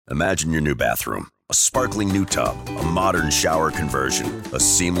Imagine your new bathroom. A sparkling new tub, a modern shower conversion, a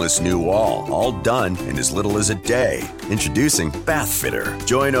seamless new wall, all done in as little as a day. Introducing Bath Fitter.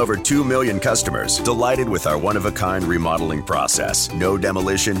 Join over 2 million customers delighted with our one-of-a-kind remodeling process. No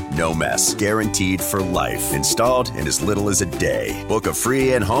demolition, no mess. Guaranteed for life. Installed in as little as a day. Book a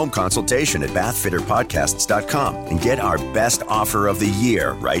free in-home consultation at bathfitterpodcasts.com and get our best offer of the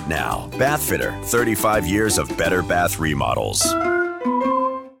year right now. Bath Fitter, 35 years of better bath remodels.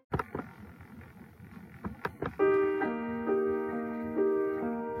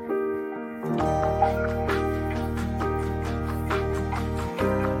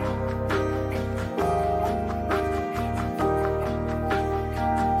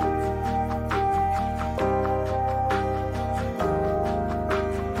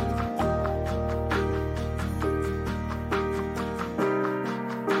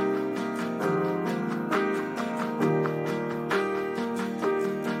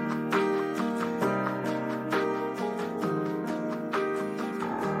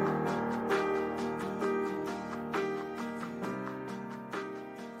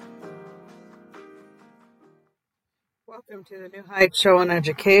 Welcome to the New Heights Show on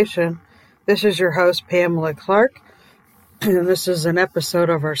Education. This is your host, Pamela Clark, and this is an episode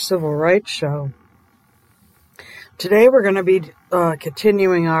of our Civil Rights Show. Today we're going to be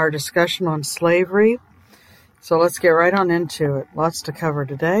continuing our discussion on slavery, so let's get right on into it. Lots to cover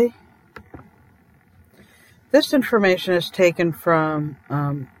today. This information is taken from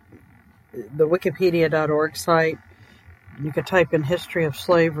the wikipedia.org site. You can type in history of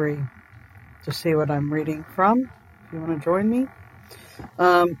slavery to see what I'm reading from. You want to join me?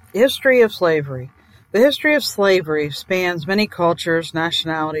 History of slavery. The history of slavery spans many cultures,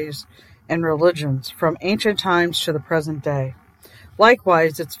 nationalities, and religions from ancient times to the present day.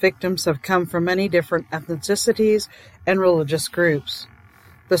 Likewise, its victims have come from many different ethnicities and religious groups.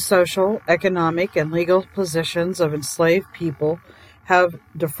 The social, economic, and legal positions of enslaved people have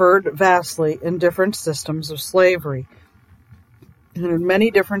differed vastly in different systems of slavery and in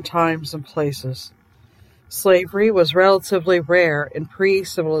many different times and places. Slavery was relatively rare in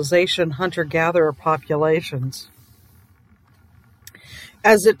pre-civilization hunter-gatherer populations.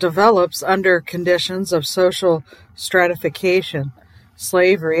 As it develops under conditions of social stratification,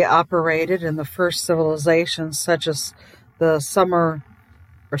 slavery operated in the first civilizations such as the Sumer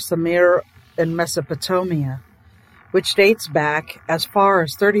in Mesopotamia, which dates back as far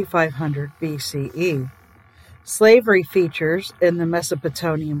as 3500 BCE. Slavery features in the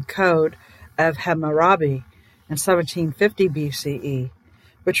Mesopotamian Code of Hammurabi in 1750 BCE,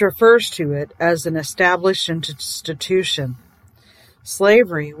 which refers to it as an established institution.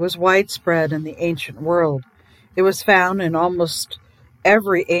 Slavery was widespread in the ancient world. It was found in almost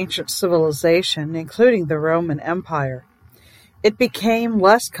every ancient civilization, including the Roman Empire. It became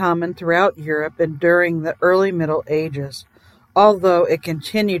less common throughout Europe and during the early Middle Ages, although it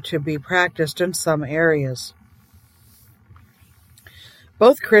continued to be practiced in some areas.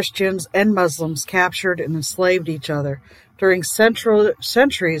 Both Christians and Muslims captured and enslaved each other during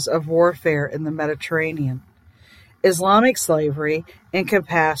centuries of warfare in the Mediterranean. Islamic slavery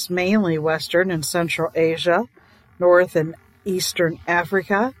encompassed mainly Western and Central Asia, North and Eastern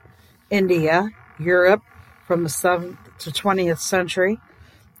Africa, India, Europe from the 7th to 20th century,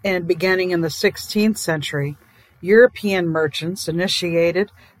 and beginning in the 16th century, European merchants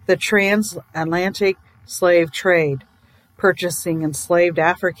initiated the transatlantic slave trade, purchasing enslaved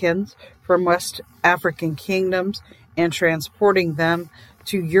Africans from West African kingdoms and transporting them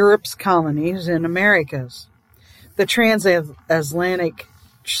to Europe's colonies in Americas. The transatlantic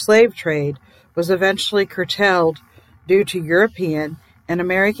slave trade was eventually curtailed due to European and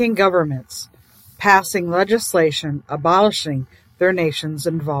American governments passing legislation abolishing their nation's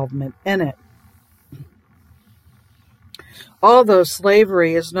involvement in it. Although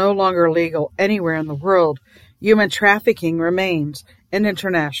slavery is no longer legal anywhere in the world, human trafficking remains an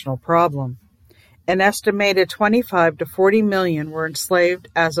international problem. An estimated 25 to 40 million were enslaved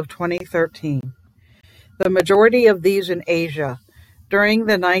as of 2013. The majority of these in Asia. During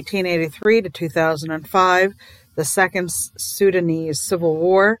the 1983 to 2005, the Second Sudanese Civil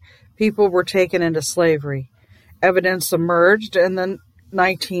War, people were taken into slavery. Evidence emerged in the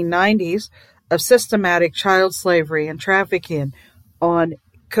 1990s of systematic child slavery and trafficking on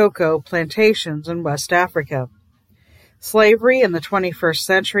cocoa plantations in West Africa. Slavery in the 21st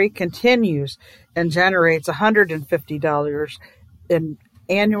century continues and generates $150 in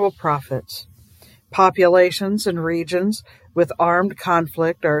annual profits. Populations in regions with armed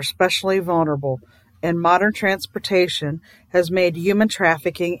conflict are especially vulnerable, and modern transportation has made human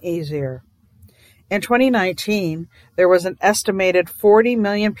trafficking easier. In 2019, there was an estimated 40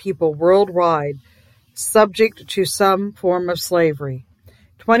 million people worldwide subject to some form of slavery.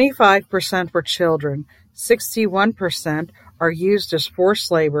 25% were children, 61% are used as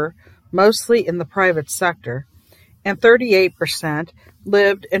forced labor, mostly in the private sector, and 38%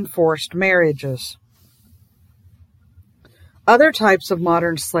 lived in forced marriages. Other types of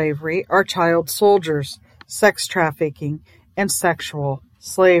modern slavery are child soldiers, sex trafficking, and sexual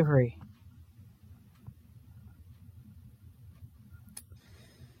slavery.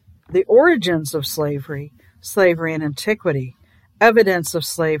 The origins of slavery in antiquity. Evidence of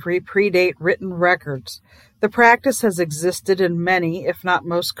slavery predate written records. The practice has existed in many, if not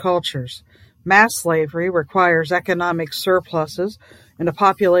most, cultures. Mass slavery requires economic surpluses and a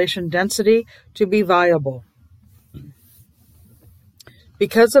population density to be viable.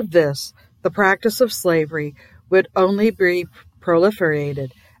 Because of this, the practice of slavery would only be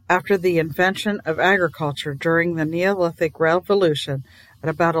proliferated after the invention of agriculture during the Neolithic Revolution at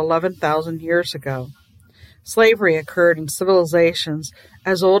about 11,000 years ago. Slavery occurred in civilizations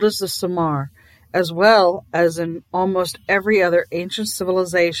as old as the Sumer, as well as in almost every other ancient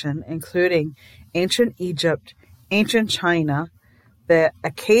civilization, including ancient Egypt, ancient China, the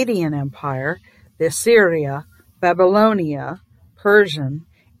Akkadian Empire, the Assyria, Babylonia, Persian,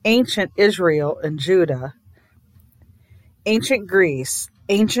 ancient Israel and Judah, ancient Greece,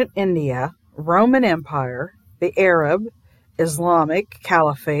 ancient India, Roman Empire, the Arab, Islamic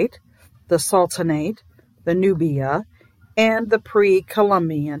Caliphate, the Sultanate, the Nubia, and the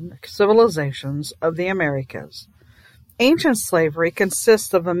pre-Columbian civilizations of the Americas. Ancient slavery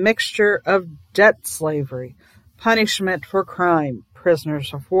consists of a mixture of debt slavery, punishment for crime,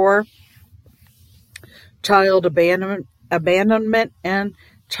 prisoners of war, child abandonment, and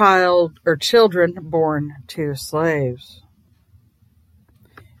children born to slaves.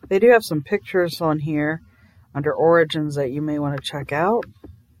 They do have some pictures on here under origins that you may want to check out.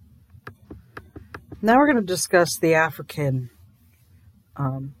 Now we're going to discuss the African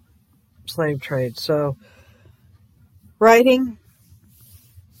slave trade. So, writing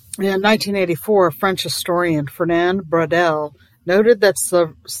in 1984, French historian Fernand Braudel noted that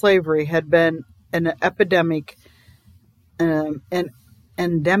slavery had been an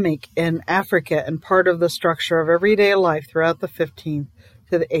endemic in Africa and part of the structure of everyday life throughout the 15th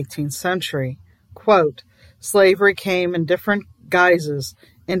to the 18th century. Quote, slavery came in different guises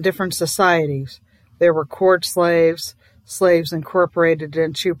in different societies. There were court slaves, slaves incorporated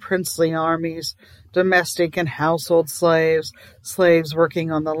into princely armies, domestic and household slaves, slaves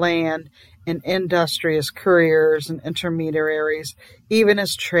working on the land, and industrious couriers and intermediaries, even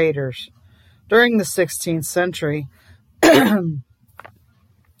as traders. During the 16th century,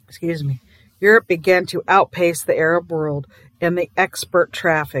 Europe began to outpace the Arab world in the export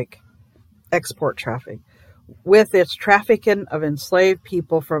traffic, with its trafficking of enslaved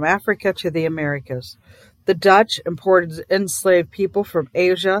people from Africa to the Americas. The Dutch imported enslaved people from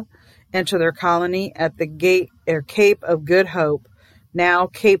Asia into their colony at the Cape of Good Hope, now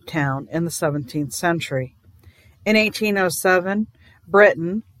Cape Town, in the 17th century. In 1807,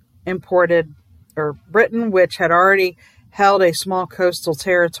 Britain, which had already held a small coastal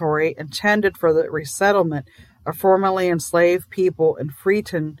territory intended for the resettlement of formerly enslaved people in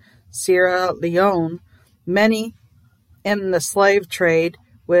Freetown, Sierra Leone, many in the slave trade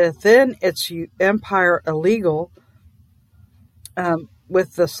within its empire illegal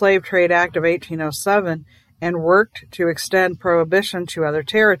with the Slave Trade Act of 1807 and worked to extend prohibition to other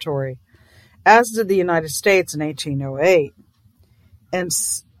territory, as did the United States in 1808.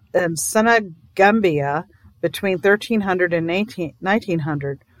 In Senegambia, between 1300 and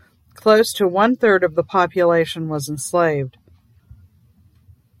 1900, close to one-third of the population was enslaved.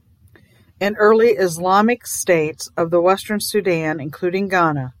 In early Islamic states of the Western Sudan, including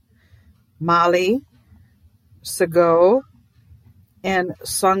Ghana, Mali, Senegal, and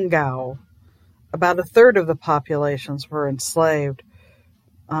Senegal, about a third of the populations were enslaved,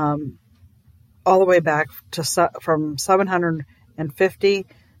 all the way back to from 750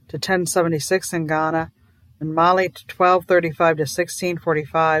 to 1076 in Ghana, in Mali to 1235 to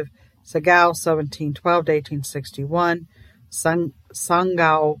 1645, Senegal 1712 to 1861,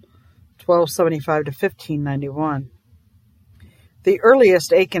 Senegal 1275 to 1591. The earliest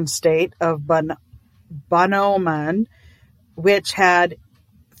Akan state of Bonoman, which had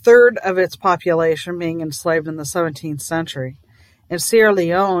a third of its population being enslaved in the 17th century. In Sierra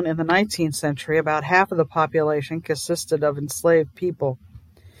Leone in the 19th century, about half of the population consisted of enslaved people.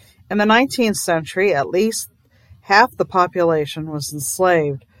 In the 19th century, at least half the population was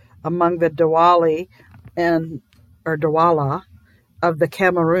enslaved among the Dawala of the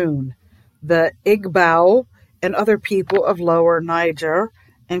Cameroon. the Igbao and other people of Lower Niger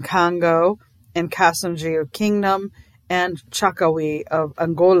and Congo and Kasanji Kingdom and Chakawi of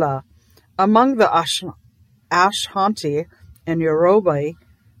Angola. Among the Ashanti and Yoruba,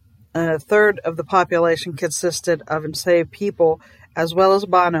 a third of the population consisted of enslaved people as well as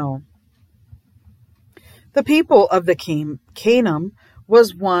Bano. The people of the kingdom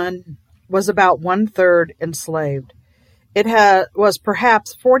was about one-third enslaved. It was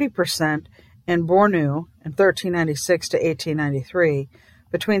perhaps 40% in Bornu in 1396 to 1893.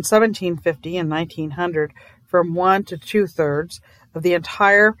 Between 1750 and 1900, from 1 to 2/3 of the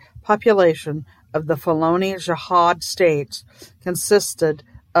entire population of the Fulani Jihad states consisted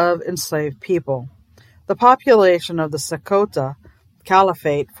of enslaved people. The population of the Sokoto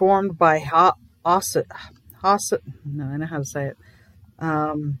Caliphate, formed by Hassis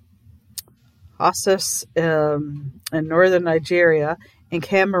in northern Nigeria and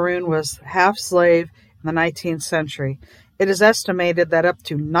Cameroon, was half slave in the 19th century. It is estimated that up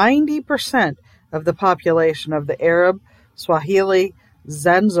to 90% of the population of the Arab Swahili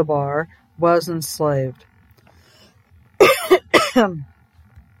Zanzibar was enslaved.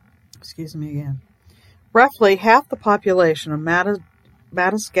 Excuse me again. Roughly half the population of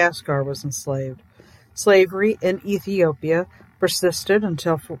Madagascar was enslaved. Slavery in Ethiopia persisted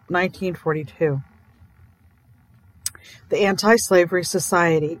until 1942. The Anti-Slavery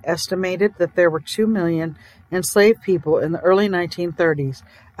Society estimated that there were 2 million enslaved people in the early 1930s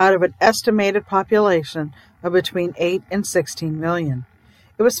out of an estimated population of between 8 and 16 million.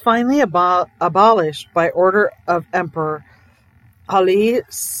 It was finally abolished by order of Emperor Haile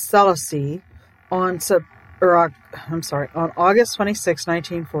Selassie on August 26,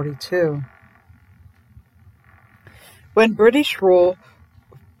 1942. When British rule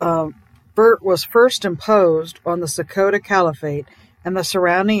was first imposed on the Sokoto Caliphate and the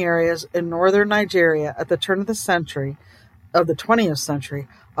surrounding areas in northern Nigeria at the turn of the 20th century,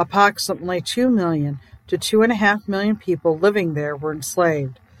 approximately 2 million to 2.5 million people living there were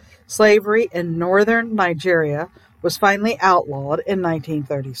enslaved. Slavery in northern Nigeria was finally outlawed in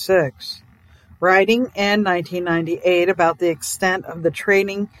 1936. Writing in 1998 about the extent of the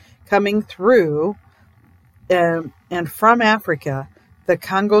trading coming through and from Africa, the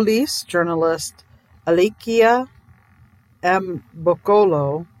Congolese journalist Alikia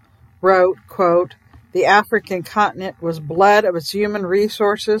Mbokolo wrote, quote, "The African continent was bled of its human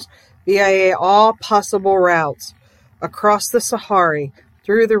resources via all possible routes, across the Sahara,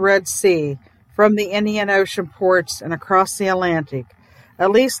 through the Red Sea, from the Indian Ocean ports, and across the Atlantic.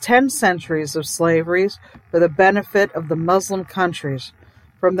 At least 10 centuries of slavery for the benefit of the Muslim countries.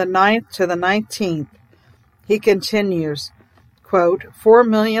 From the 9th to the 19th, he continues, quote, 4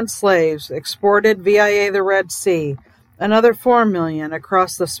 million slaves exported via the Red Sea, another 4 million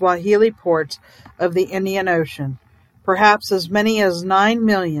across the Swahili ports of the Indian Ocean, perhaps as many as 9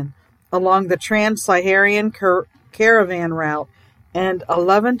 million along the Trans-Saharan caravan route, and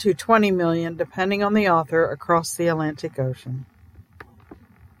 11 to 20 million, depending on the author, across the Atlantic Ocean."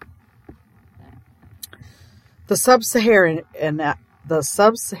 The Sub-Saharan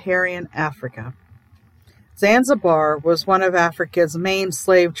Africa. Zanzibar was one of Africa's main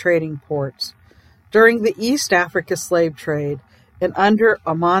slave trading ports. During the East Africa slave trade, and under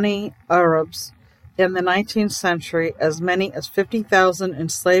Omani Arabs in the 19th century, as many as 50,000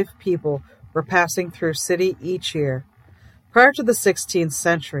 enslaved people were passing through city each year. Prior to the 16th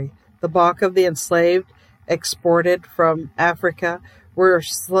century, the bulk of the enslaved exported from Africa were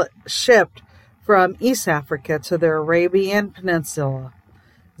shipped from East Africa to the Arabian Peninsula.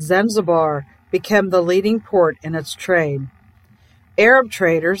 Zanzibar became the leading port in its trade. Arab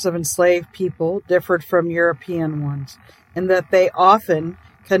traders of enslaved people differed from European ones in that they often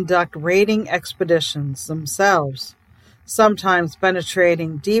conduct raiding expeditions themselves, sometimes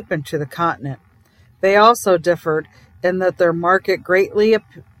penetrating deep into the continent. They also differed in that their market greatly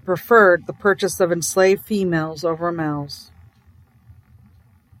preferred the purchase of enslaved females over males.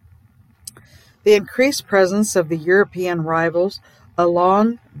 The increased presence of the European rivals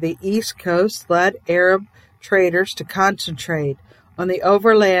along the East Coast led Arab traders to concentrate on the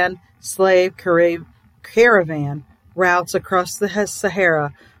overland slave caravan routes across the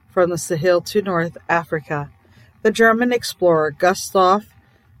Sahara from the Sahel to North Africa. The German explorer Gustav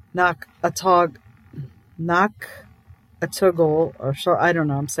Nachtigall, or so, I don't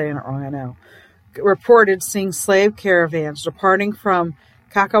know, I'm saying it wrong, I know, reported seeing slave caravans departing from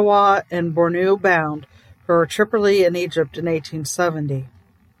Kakawa and Bornu bound for Tripoli in Egypt in 1870.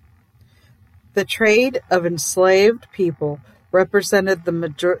 The trade of enslaved people represented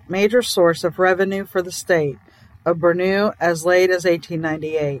the major source of revenue for the state of Bornu as late as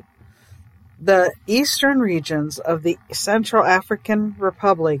 1898. The eastern regions of the Central African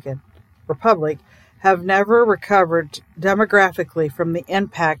Republic have never recovered demographically from the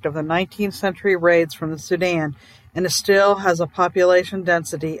impact of the 19th century raids from the Sudan, and it still has a population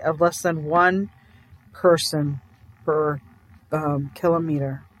density of less than one person per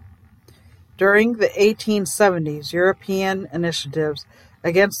kilometer. During the 1870s, European initiatives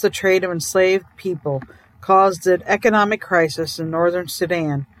against the trade of enslaved people caused an economic crisis in northern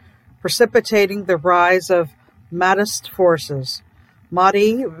Sudan, precipitating the rise of Mahdist forces.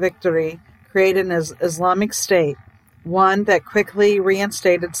 Mahdi victory created an Islamic state, one that quickly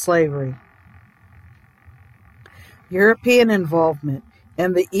reinstated slavery. European involvement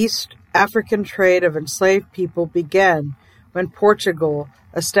in the East African trade of enslaved people began when Portugal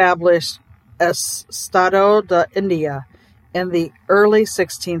established Estado da India in the early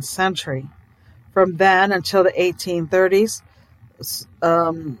 16th century. From then until the 1830s,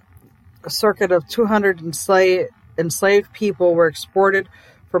 a circuit of 200 enslaved people were exported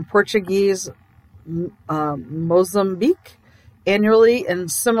from Portuguese Mozambique annually,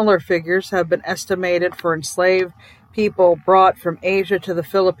 and similar figures have been estimated for enslaved people brought from Asia to the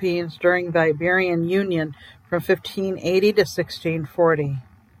Philippines during the Iberian Union from 1580 to 1640.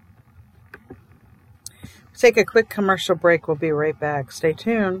 Take a quick commercial break. We'll be right back. Stay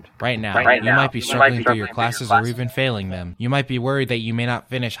tuned. Right now, you might be struggling through your classes or even failing them. You might be worried that you may not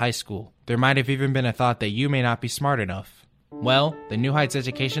finish high school. There might have even been a thought that you may not be smart enough. Well, the New Heights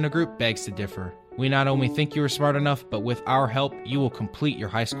Educational Group begs to differ. We not only think you are smart enough, but with our help, you will complete your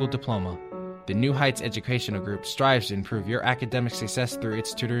high school diploma. The New Heights Educational Group strives to improve your academic success through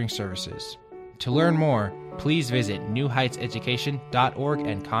its tutoring services. To learn more, please visit newheightseducation.org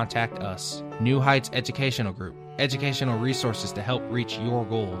and contact us. New Heights Educational Group, educational resources to help reach your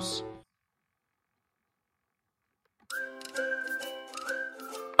goals.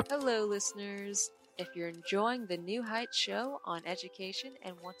 Hello, listeners. If you're enjoying the New Heights show on education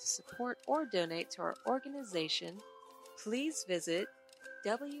and want to support or donate to our organization, please visit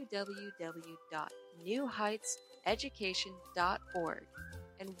www.newheightseducation.org.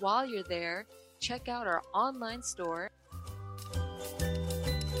 And while you're there, check out our online store.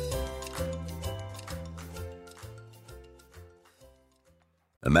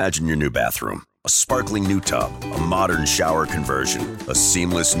 Imagine your new bathroom. A sparkling new tub, a modern shower conversion, a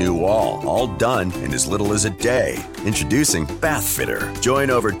seamless new wall, all done in as little as a day. Introducing Bath Fitter. Join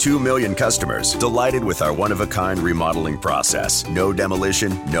over 2 million customers delighted with our one-of-a-kind remodeling process. No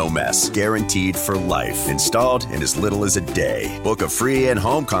demolition, no mess. Guaranteed for life. Installed in as little as a day. Book a free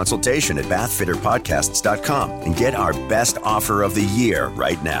in-home consultation at bathfitterpodcasts.com and get our best offer of the year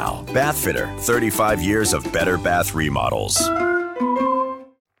right now. Bath Fitter, 35 years of better bath remodels.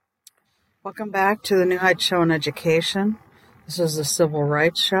 Welcome back to the New Heights Show on Education. This is the Civil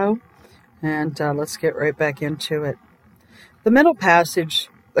Rights Show, and let's get right back into it. The Middle Passage,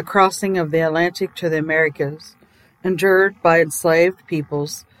 the crossing of the Atlantic to the Americas, endured by enslaved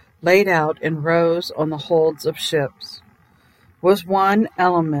peoples, laid out in rows on the holds of ships, was one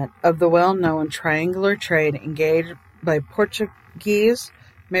element of the well-known triangular trade engaged by Portuguese,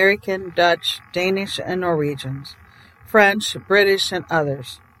 American, Dutch, Danish, and Norwegians, French, British, and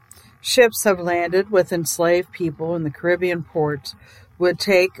others. Ships have landed with enslaved people in the Caribbean ports, would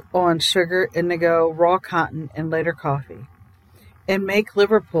take on sugar, indigo, raw cotton, and later coffee, and make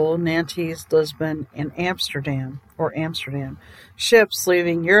Liverpool, Nantes, Lisbon, and Amsterdam. Ships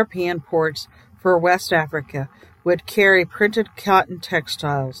leaving European ports for West Africa would carry printed cotton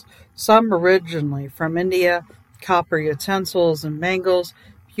textiles, some originally from India, copper utensils and bangles,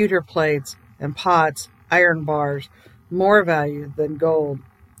 pewter plates and pots, iron bars, more valued than gold,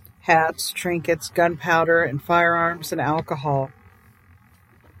 hats, trinkets, gunpowder, and firearms and alcohol.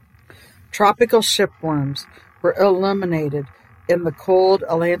 Tropical shipworms were eliminated in the cold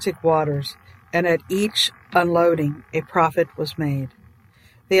Atlantic waters, and at each unloading a profit was made.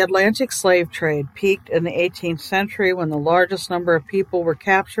 The Atlantic slave trade peaked in the 18th century when the largest number of people were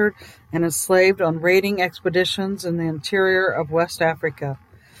captured and enslaved on raiding expeditions in the interior of West Africa.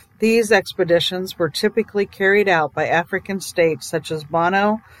 These expeditions were typically carried out by African states such as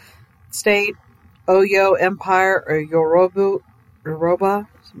Bono State, Oyo Empire, or Yoruba,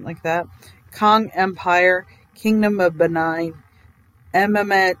 something like that, Kong Empire, Kingdom of Benin,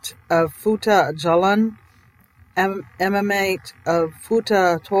 Emirate of Futa Jalan, Emirate of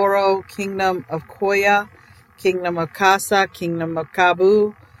Futa Toro, Kingdom of Koya, Kingdom of Kasa, Kingdom of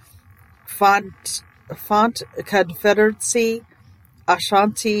Kabu, Font Confederacy,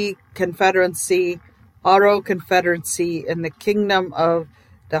 Ashanti Confederacy, Aro Confederacy, and the Kingdom of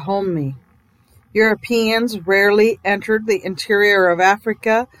Dahomey. Europeans rarely entered the interior of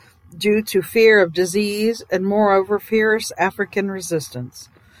Africa. due to fear of disease and, moreover, fierce African resistance.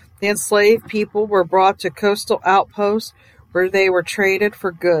 The enslaved people were brought to coastal outposts where they were traded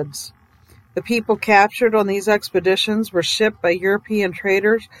for goods. The people captured on these expeditions were shipped by European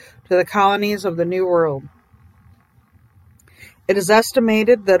traders to the colonies of the New World. It is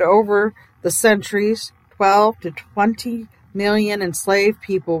estimated that over the centuries, 12 to 20 million enslaved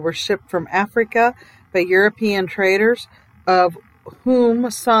people were shipped from Africa by European traders, of whom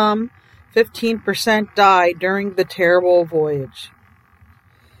some 15% died during the terrible voyage.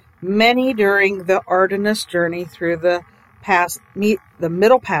 Many during the arduous journey through the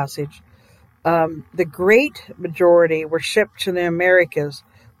Middle Passage. The great majority were shipped to the Americas,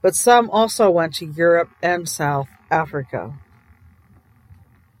 but some also went to Europe and South Africa.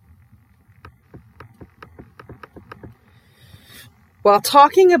 While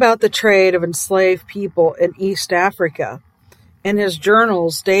talking about the trade of enslaved people in East Africa, in his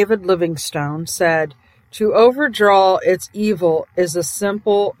journals, David Livingstone said, "To overdraw its evil is a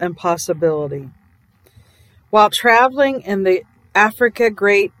simple impossibility." While traveling in the Africa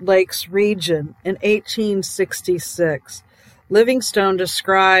Great Lakes region in 1866, Livingstone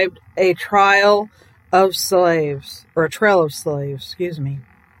described a trail of slaves. On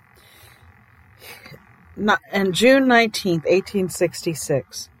June 19,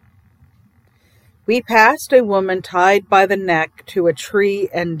 1866, we passed a woman tied by the neck to a tree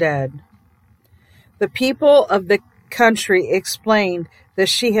and dead. The people of the country explained that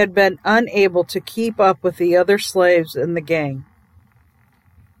she had been unable to keep up with the other slaves in the gang,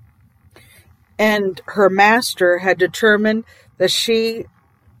 and her master had determined that she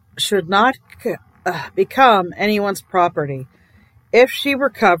should not become anyone's property. If she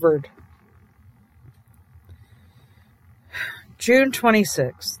recovered, June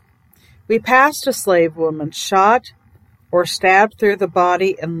 26th, we passed a slave woman shot or stabbed through the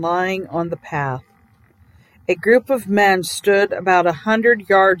body and lying on the path. A group of men stood about 100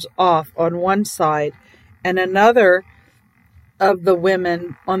 yards off on one side, and another of the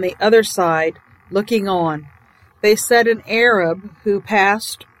women on the other side looking on. They said an Arab who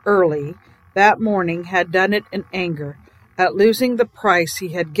passed early that morning had done it in anger at losing the price he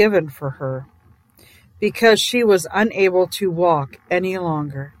had given for her, because she was unable to walk any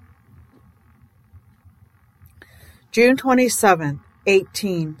longer. June 27,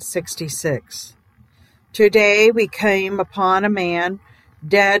 1866. Today we came upon a man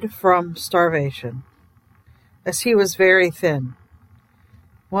dead from starvation, as he was very thin.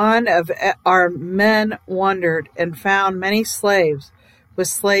 One of our men wandered and found many slaves with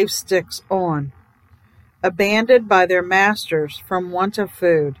slave sticks on, abandoned by their masters from want of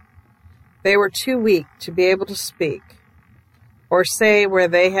food. They were too weak to be able to speak or say where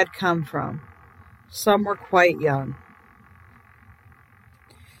they had come from. Some were quite young.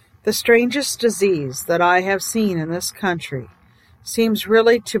 The strangest disease that I have seen in this country seems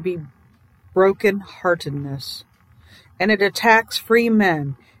really to be broken-heartedness, and it attacks free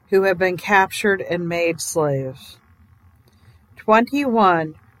men who have been captured and made slaves.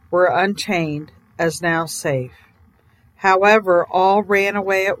 21 were unchained, as now safe. However, all ran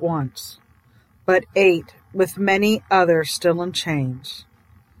away at once, but 8, with many others still in chains,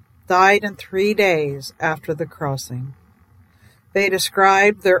 died in 3 days after the crossing. They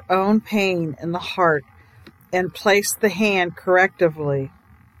described their own pain in the heart and placed the hand correctly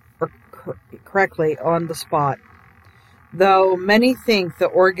on the spot, though many think the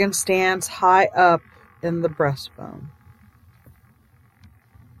organ stands high up in the breastbone.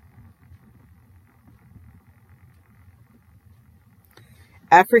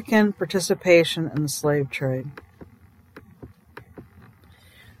 African participation in the slave trade.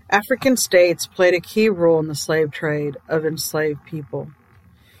 African states played a key role in the slave trade of enslaved people,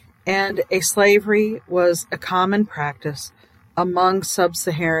 and slavery was a common practice among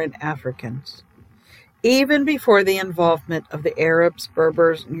sub-Saharan Africans. Even before the involvement of the Arabs,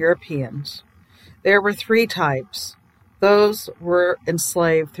 Berbers, and Europeans, there were 3 types. Those were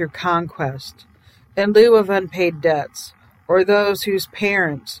enslaved through conquest, in lieu of unpaid debts, or those whose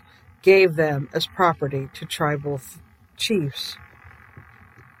parents gave them as property to tribal chiefs.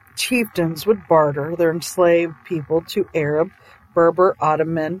 Chieftains would barter their enslaved people to Arab, Berber,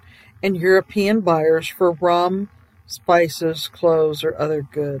 Ottoman, and European buyers for rum, spices, clothes, or other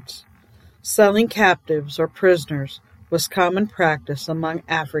goods. Selling captives or prisoners was common practice among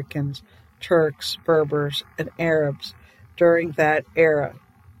Africans, Turks, Berbers, and Arabs during that era.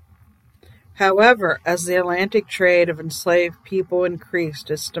 However, as the Atlantic trade of enslaved people increased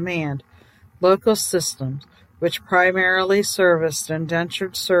its demand, local systems, which primarily serviced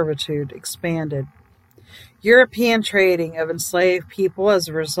indentured servitude, expanded. European trading of enslaved people as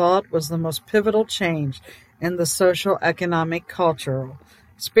a result was the most pivotal change in the social, economic, cultural,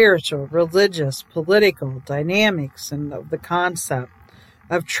 spiritual, religious, political dynamics and of the concept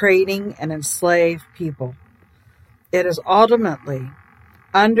of trading and enslaved people. It has ultimately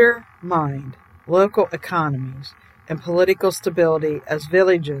undermined local economies and political stability as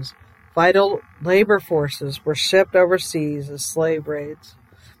villages, vital labor forces were shipped overseas as slave raids,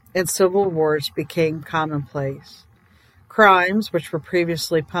 and civil wars became commonplace. Crimes, which were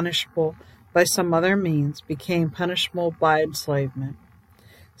previously punishable by some other means, became punishable by enslavement.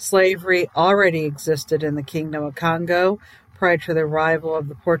 Slavery already existed in the Kingdom of Congo prior to the arrival of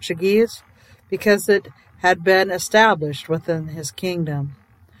the Portuguese, because it had been established within his kingdom.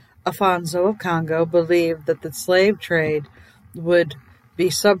 Afonso of Congo believed that the slave trade would be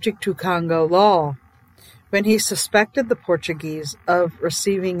subject to Congo law. When he suspected the Portuguese of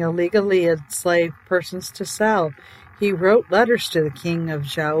receiving illegally enslaved persons to sell, he wrote letters to the king of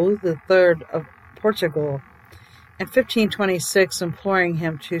João III of Portugal in 1526 imploring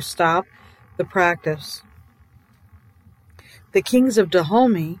him to stop the practice. The kings of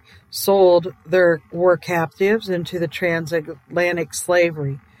Dahomey sold their war captives into the transatlantic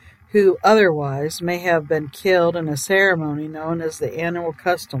slavery, who otherwise may have been killed in a ceremony known as the annual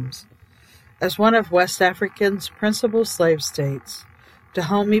customs. As one of West Africa's principal slave states,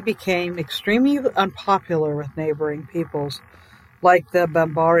 Dahomey became extremely unpopular with neighboring peoples, like the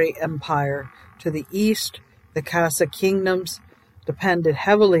Bambari Empire. To the east, the Kasa kingdoms depended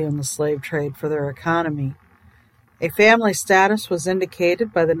heavily on the slave trade for their economy. A family status was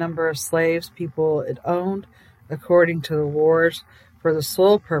indicated by the number of slaves people it owned, according to the wars, for the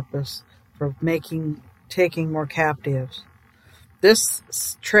sole purpose of taking more captives. This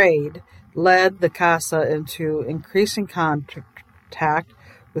trade led the Kasa into increasing contact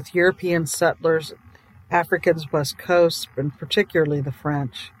with European settlers, Africa's west coast, and particularly the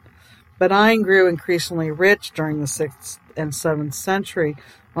French. Benin grew increasingly rich during the 6th and 7th century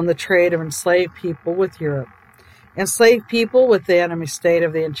on the trade of enslaved people with Europe. Enslaved people with the enemy state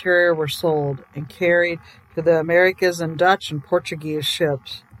of the interior were sold and carried to the Americas in Dutch and Portuguese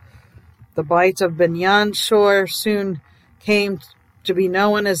ships. The Bight of Benin shore soon came to be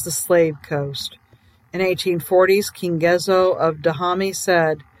known as the Slave Coast. In 1840s, King Gezo of Dahomey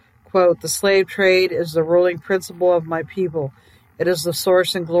said, quote, "The slave trade is the ruling principle of my people. It is the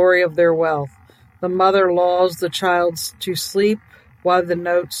source and glory of their wealth. The mother lulls the child to sleep while the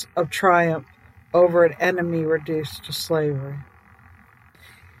notes of triumph over an enemy reduced to slavery."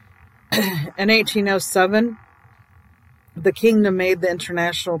 In 1807, the kingdom made the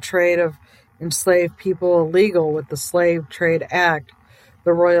international trade of enslaved people illegal with the Slave Trade Act.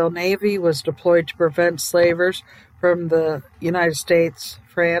 The Royal Navy was deployed to prevent slavers from the United States,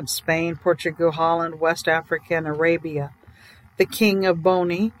 France, Spain, Portugal, Holland, West Africa, and Arabia. The King of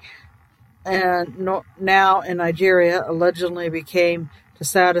Boni, now in Nigeria, allegedly became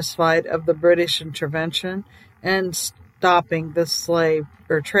dissatisfied of the British intervention and stopping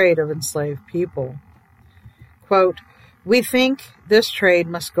the trade of enslaved people. Quote, "We think this trade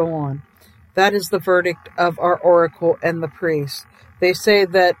must go on. That is the verdict of our oracle and the priests. They say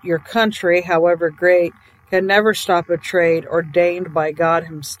that your country, however great, can never stop a trade ordained by God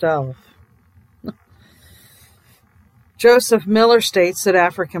himself." Joseph Miller states that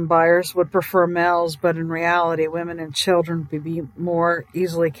African buyers would prefer males, but in reality, women and children would be more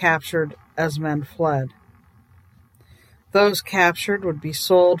easily captured as men fled. Those captured would be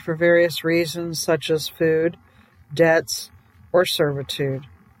sold for various reasons such as food, debts, or servitude.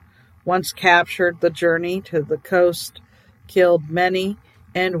 Once captured, the journey to the coast killed many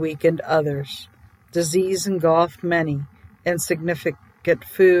and weakened others. Disease engulfed many, and significant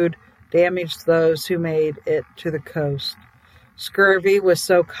food damaged those who made it to the coast. Scurvy was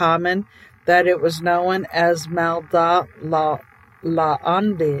so common that it was known as Lawanda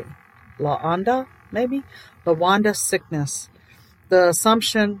sickness. The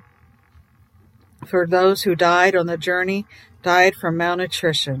assumption for those who died on the journey died from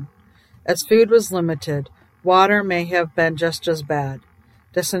malnutrition. As food was limited, water may have been just as bad.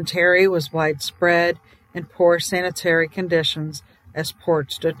 Dysentery was widespread, and poor sanitary conditions as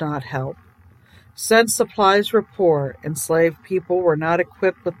ports did not help. Since supplies were poor, enslaved people were not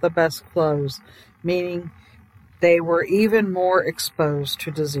equipped with the best clothes, meaning they were even more exposed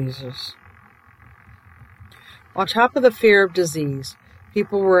to diseases. On top of the fear of disease,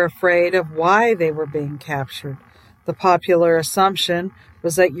 people were afraid of why they were being captured. The popular assumption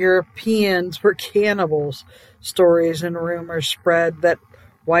was that Europeans were cannibals. Stories and rumors spread that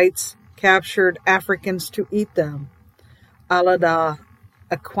whites captured Africans to eat them. Alada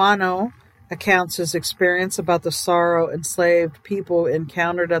Aquino, recounts his experience about the sorrow enslaved people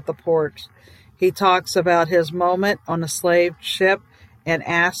encountered at the ports. He talks about his moment on a slave ship and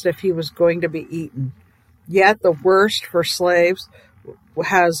asked if he was going to be eaten. Yet the worst for slaves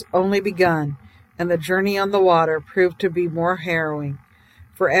has only begun, and the journey on the water proved to be more harrowing.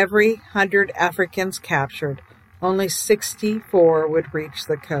 For every 100 Africans captured, only 64 would reach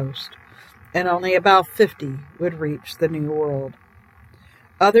the coast, and only about 50 would reach the New World.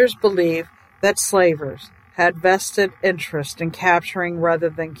 Others believe that slavers had vested interest in capturing rather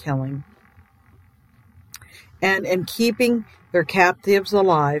than killing, and in keeping their captives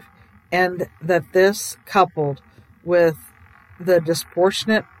alive, and that this, coupled with the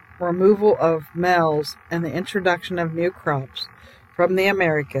disproportionate removal of males and the introduction of new crops from the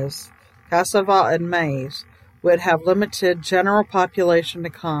Americas, cassava and maize, would have limited general population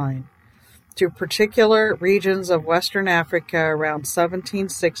decline to particular regions of Western Africa around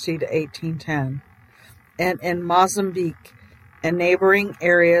 1760 to 1810, and in Mozambique and neighboring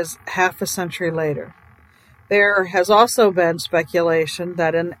areas half a century later. There has also been speculation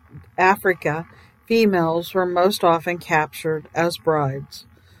that in Africa, females were most often captured as brides,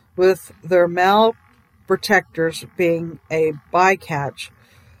 with their male protectors being a bycatch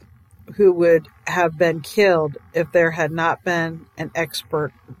who would have been killed if there had not been an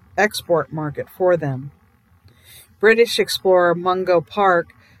export market for them. British explorer Mungo Park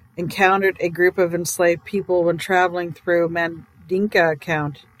encountered a group of enslaved people when traveling through Mandinka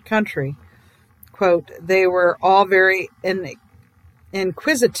country. Quote, "They were all very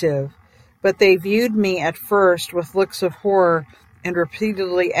inquisitive, but they viewed me at first with looks of horror and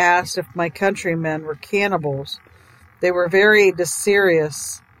repeatedly asked if my countrymen were cannibals. They were very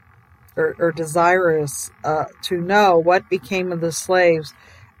desirous to know what became of the slaves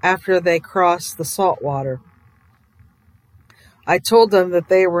after they crossed the salt water. I told them that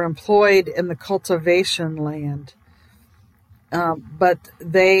they were employed in the cultivation land, but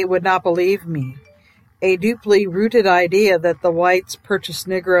they would not believe me. A deeply rooted idea that the whites purchased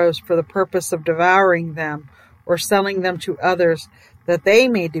Negroes for the purpose of devouring them or selling them to others that they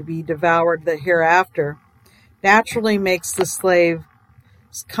may be devoured the hereafter naturally makes the slave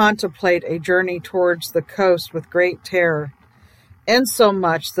contemplate a journey towards the coast with great terror,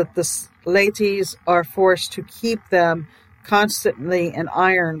 insomuch that the ladies are forced to keep them constantly in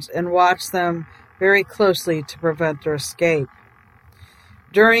irons and watch them very closely to prevent their escape.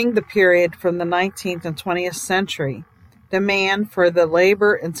 During the period from the 19th and 20th century, demand for the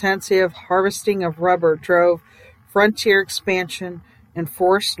labor-intensive harvesting of rubber drove frontier expansion and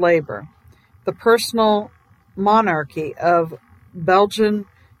forced labor. The personal monarchy of Belgian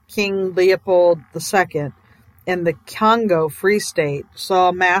King Leopold II and the Congo Free State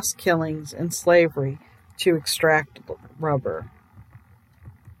saw mass killings and slavery to extract rubber.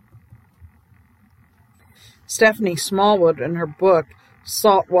 Stephanie Smallwood, in her book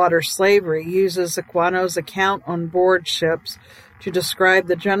Saltwater Slavery, uses Aquino's account on board ships to describe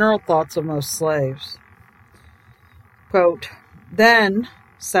the general thoughts of most slaves. Quote, "Then,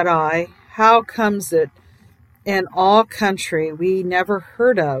 said I, how comes it in all country we never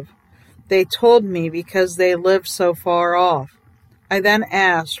heard of? They told me because they lived so far off. I then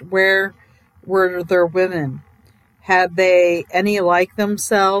asked where were their women. Had they any like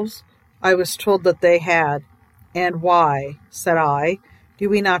themselves? I was told that they had. And why, said I, do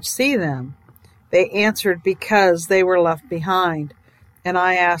we not see them? They answered because they were left behind, and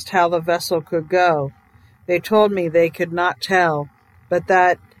I asked how the vessel could go. They told me they could not tell, but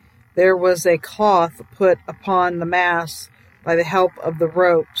that there was a cloth put upon the mast by the help of the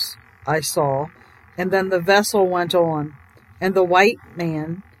ropes I saw, and then the vessel went on, and the white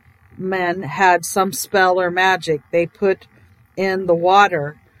men had some spell or magic they put in the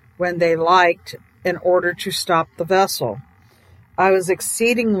water when they liked in order to stop the vessel. I was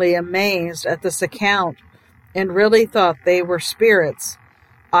exceedingly amazed at this account and really thought they were spirits.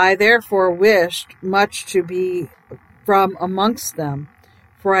 I therefore wished much to be from amongst them,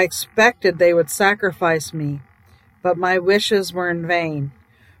 for I expected they would sacrifice me, but my wishes were in vain,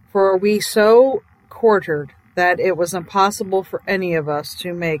 for we so quartered that it was impossible for any of us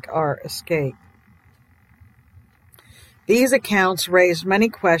to make our escape." These accounts raised many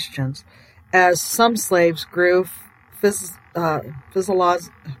questions, as some slaves grew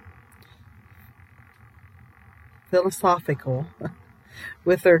philosophical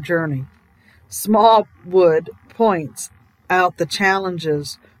with their journey. Smallwood points out the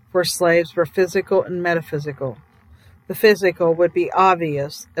challenges for slaves were physical and metaphysical. The physical would be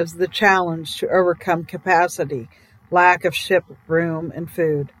obvious as the challenge to overcome capacity, lack of ship room, and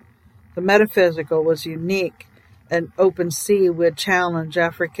food. The metaphysical was unique. An open sea would challenge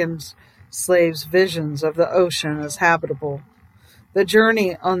Africans slaves visions of the ocean as habitable. The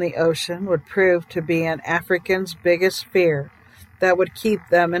journey on the ocean would prove to be an African's biggest fear that would keep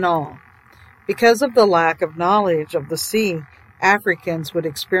them in awe. Because of the lack of knowledge of the sea, Africans would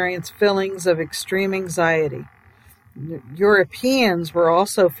experience feelings of extreme anxiety. Europeans were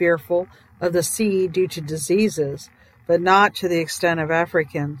also fearful of the sea due to diseases, but not to the extent of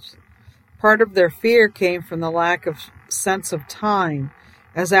Africans. Part of their fear came from the lack of sense of time,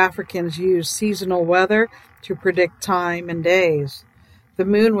 as Africans used seasonal weather to predict time and days. The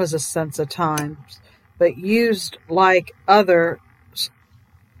moon was a sense of time, but used like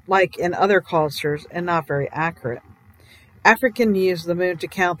in other cultures and not very accurate. Africans used the moon to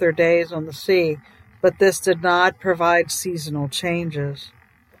count their days on the sea, but this did not provide seasonal changes.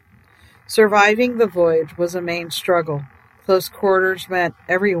 Surviving the voyage was a main struggle. Close quarters meant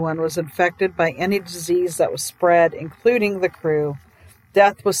everyone was infected by any disease that was spread, including the crew.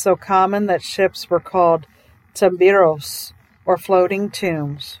 Death was so common that ships were called tambiros, or floating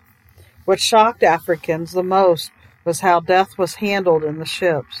tombs. What shocked Africans the most was how death was handled in the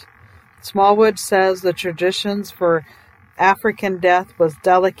ships. Smallwood says the traditions for African death was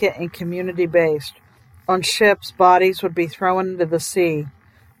delicate and community-based. On ships, bodies would be thrown into the sea.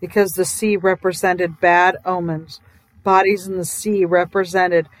 Because the sea represented bad omens, bodies in the sea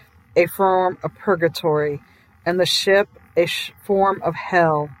represented a form of purgatory, and the ship a form of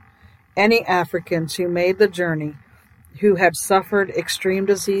hell. Any Africans who made the journey, who had suffered extreme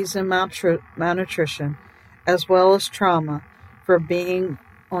disease and malnutrition, as well as trauma from being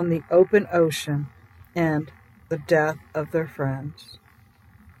on the open ocean and the death of their friends.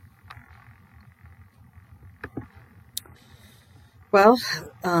 Well,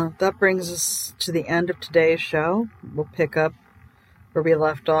 that brings us to the end of today's show. We'll pick up where we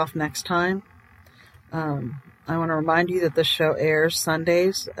left off next time. I want to remind you that this show airs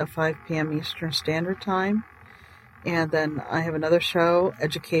Sundays at 5 p.m. Eastern Standard Time. And then I have another show,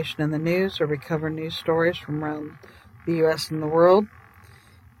 Education in the News, where we cover news stories from around the U.S. and the world.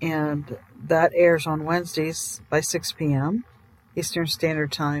 And that airs on Wednesdays by 6 p.m. Eastern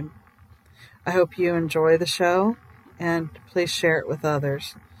Standard Time. I hope you enjoy the show, and please share it with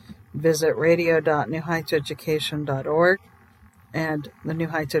others. Visit radio.newheightseducation.org and the New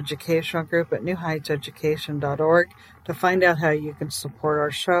Heights Educational Group at newheightseducation.org to find out how you can support our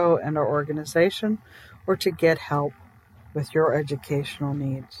show and our organization, or to get help with your educational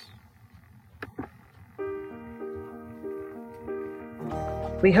needs.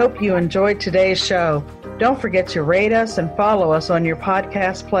 We hope you enjoyed today's show. Don't forget to rate us and follow us on your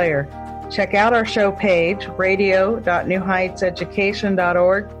podcast player. Check out our show page,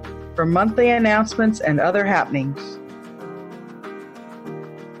 radio.newheightseducation.org, for monthly announcements and other happenings.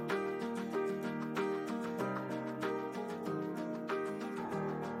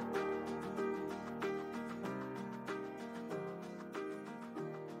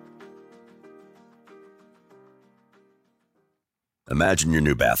 Imagine your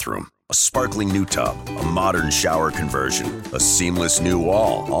new bathroom. A sparkling new tub, a modern shower conversion, a seamless new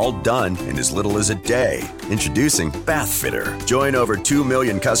wall, all done in as little as a day. Introducing Bath Fitter. Join over 2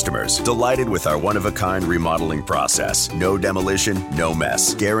 million customers delighted with our one-of-a-kind remodeling process. No demolition, no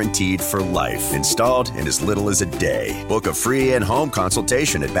mess. Guaranteed for life. Installed in as little as a day. Book a free in-home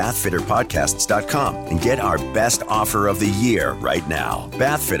consultation at bathfitterpodcasts.com and get our best offer of the year right now.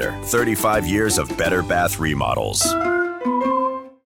 Bath Fitter, 35 years of better bath remodels.